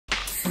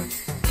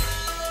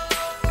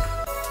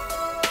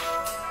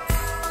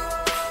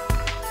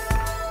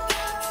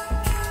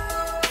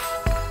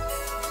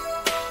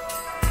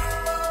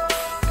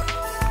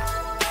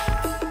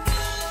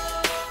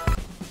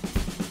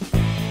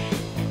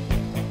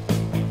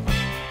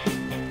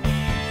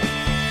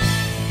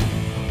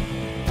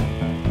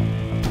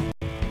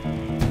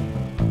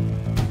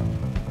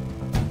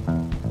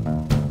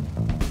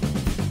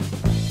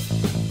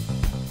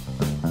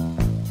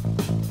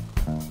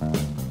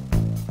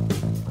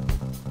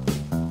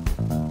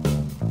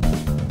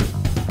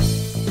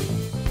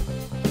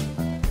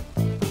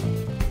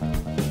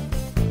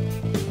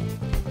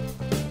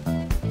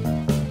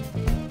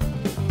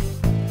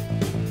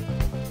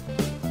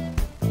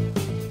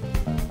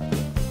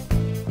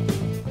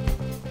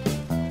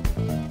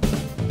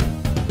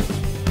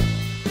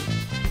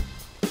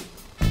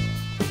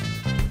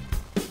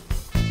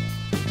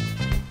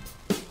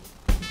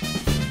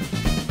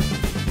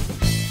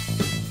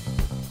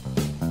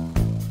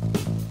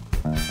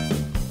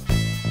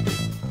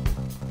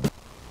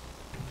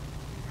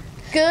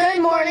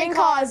Good morning,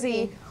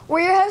 Causey.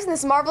 We're your hosts on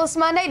this marvelous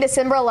Monday,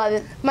 December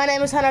 11th. My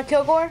name is Hannah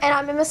Kilgore. And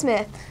I'm Emma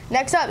Smith.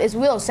 Next up is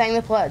Will saying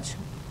the pledge.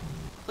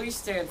 Please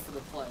stand for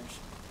the pledge.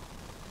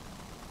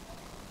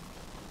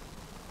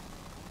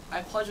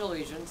 I pledge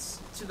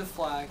allegiance to the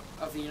flag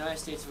of the United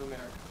States of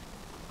America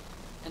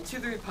and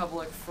to the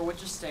republic for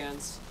which it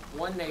stands,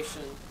 one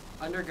nation,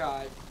 under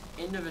God,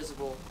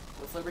 indivisible,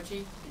 with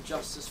liberty and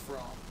justice for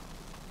all.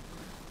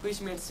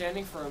 Please remain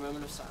standing for a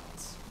moment of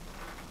silence.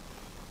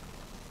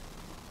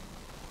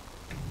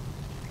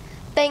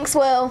 Thanks,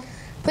 Will.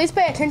 Please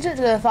pay attention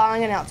to the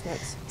following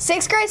announcements.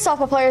 6th grade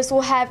softball players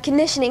will have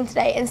conditioning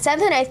today, and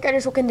 7th and 8th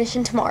graders will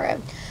condition tomorrow.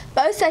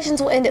 Both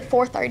sessions will end at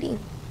 4:30.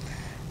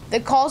 The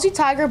Causey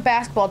Tiger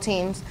basketball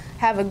teams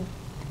have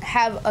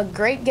a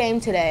great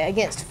game today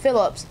against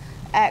Phillips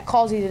at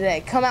Causey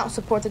today. Come out and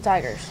support the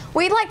Tigers.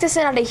 We'd like to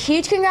send out a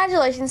huge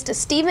congratulations to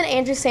Stephen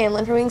Andrew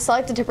Sandlin for being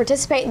selected to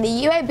participate in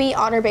the UAB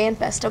Honor Band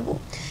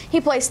Festival. He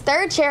placed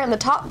 3rd chair in the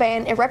top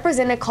band and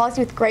represented Causey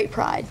with great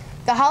pride.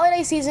 The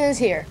holiday season is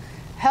here.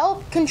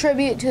 Help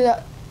contribute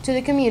to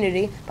the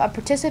community by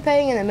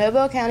participating in the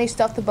Mobile County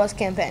Stuff the Bus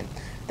campaign.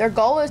 Their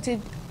goal is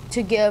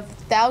to give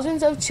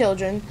thousands of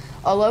children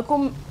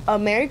a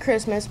Merry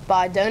Christmas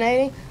by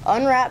donating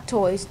unwrapped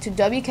toys to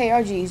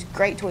WKRG's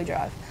Great Toy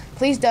Drive.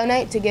 Please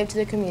donate to give to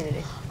the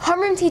community.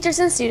 Homeroom teachers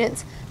and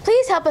students,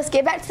 please help us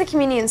give back to the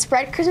community and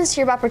spread Christmas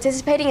cheer by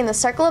participating in the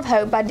Circle of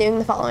Hope by doing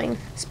the following: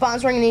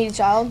 Sponsoring a needy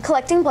child,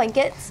 collecting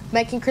blankets,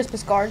 making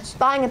Christmas cards,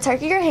 buying a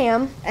turkey or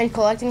ham, and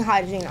collecting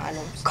hygiene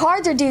items.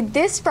 Cards are due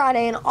this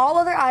Friday and all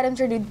other items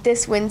are due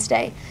this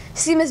Wednesday.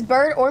 See Ms.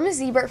 Bird or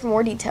Ms. Ebert for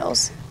more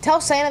details. Tell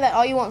Santa that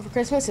all you want for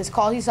Christmas is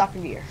Causey soccer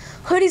gear.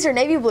 Hoodies are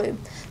navy blue.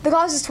 The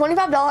cost is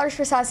 $25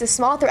 for sizes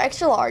small through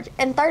extra large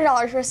and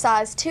 $30 for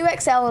size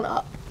 2XL and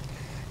up.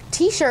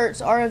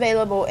 T-shirts are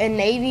available in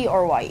navy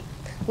or white.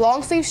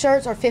 Long sleeve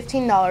shirts are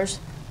 $15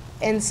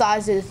 in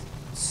sizes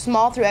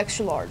small through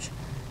extra large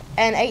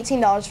and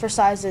 $18 for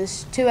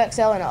sizes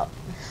 2XL and up.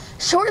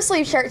 Short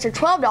sleeve shirts are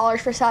 $12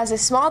 for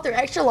sizes small through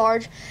extra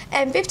large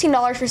and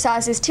 $15 for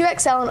sizes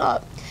 2XL and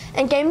up.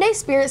 And game day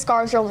spirit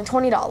scarves are only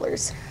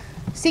 $20.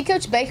 See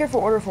Coach Baker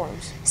for order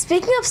forms.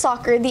 Speaking of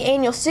soccer, the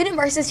annual student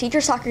versus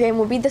teacher soccer game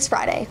will be this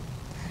Friday.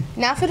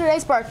 Now for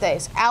today's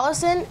birthdays.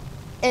 Allison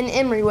and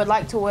Emery would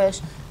like to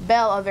wish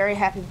Belle a very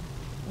happy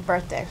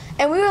birthday.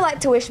 And we would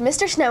like to wish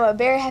Mr. Snow a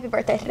very happy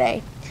birthday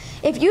today.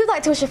 If you would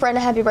like to wish a friend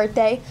a happy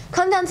birthday,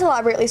 come down to the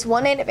library at least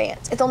one day in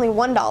advance. It's only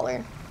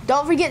 $1.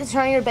 Don't forget to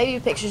turn your baby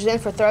pictures in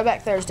for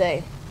Throwback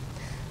Thursday.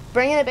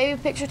 Bring in a baby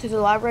picture to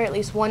the library at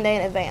least one day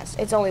in advance.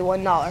 It's only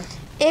 $1.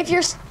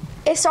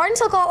 It's starting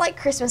to look a lot like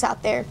Christmas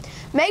out there.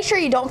 Make sure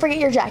you don't forget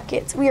your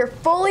jackets. We are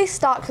fully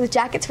stocked with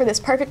jackets for this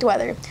perfect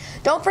weather.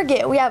 Don't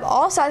forget, we have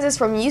all sizes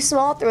from U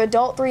small through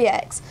adult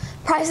 3X.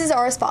 Prices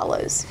are as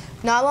follows.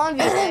 Nylon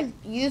V-neck,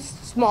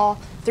 youth small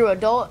through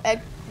adult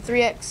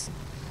 3X,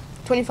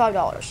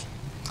 $25.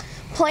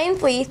 Plain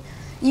fleece,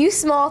 youth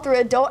small through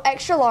adult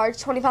extra large,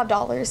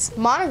 $25.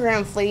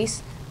 Monogram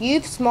fleece,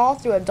 youth small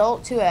through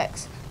adult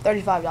 2X,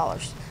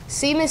 $35.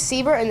 See Miss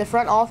Sieber in the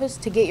front office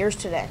to get yours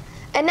today.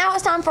 And now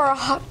it's time for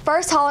our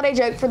first holiday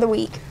joke for the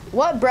week.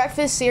 What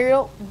breakfast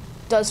cereal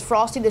does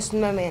Frosty the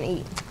Snowman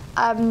eat?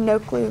 I have no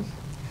clue.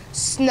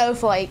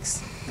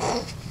 Snowflakes.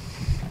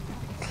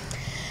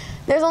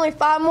 There's only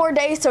 5 more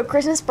days till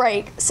Christmas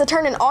break, so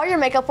turn in all your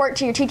makeup work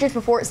to your teachers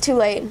before it's too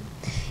late.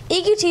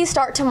 EQTs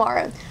start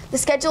tomorrow. The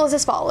schedule is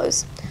as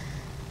follows.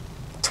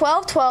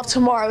 12/12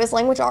 tomorrow is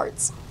language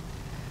arts.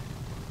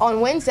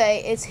 On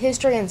Wednesday, it's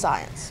history and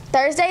science.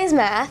 Thursday is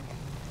math.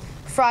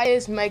 Friday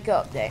is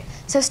makeup day.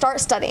 So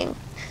start studying.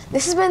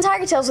 This has been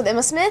Tiger Tales with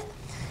Emma Smith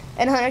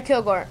and Hunter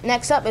Kilgore.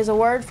 Next up is a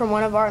word from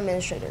one of our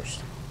administrators.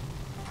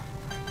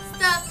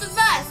 Stop the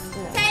bus.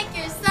 Take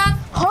your stuff.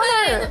 Hunter!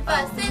 Put in the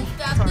bus and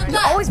stop the You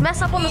bus. always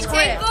mess up on the We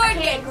script. take board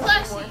games,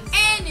 plushies,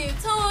 and new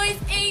toys.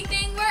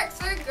 Anything works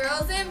for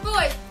girls and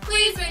boys.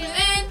 Please bring them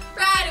in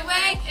right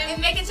away and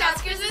make a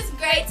child's Christmas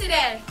great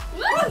today.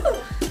 Woo!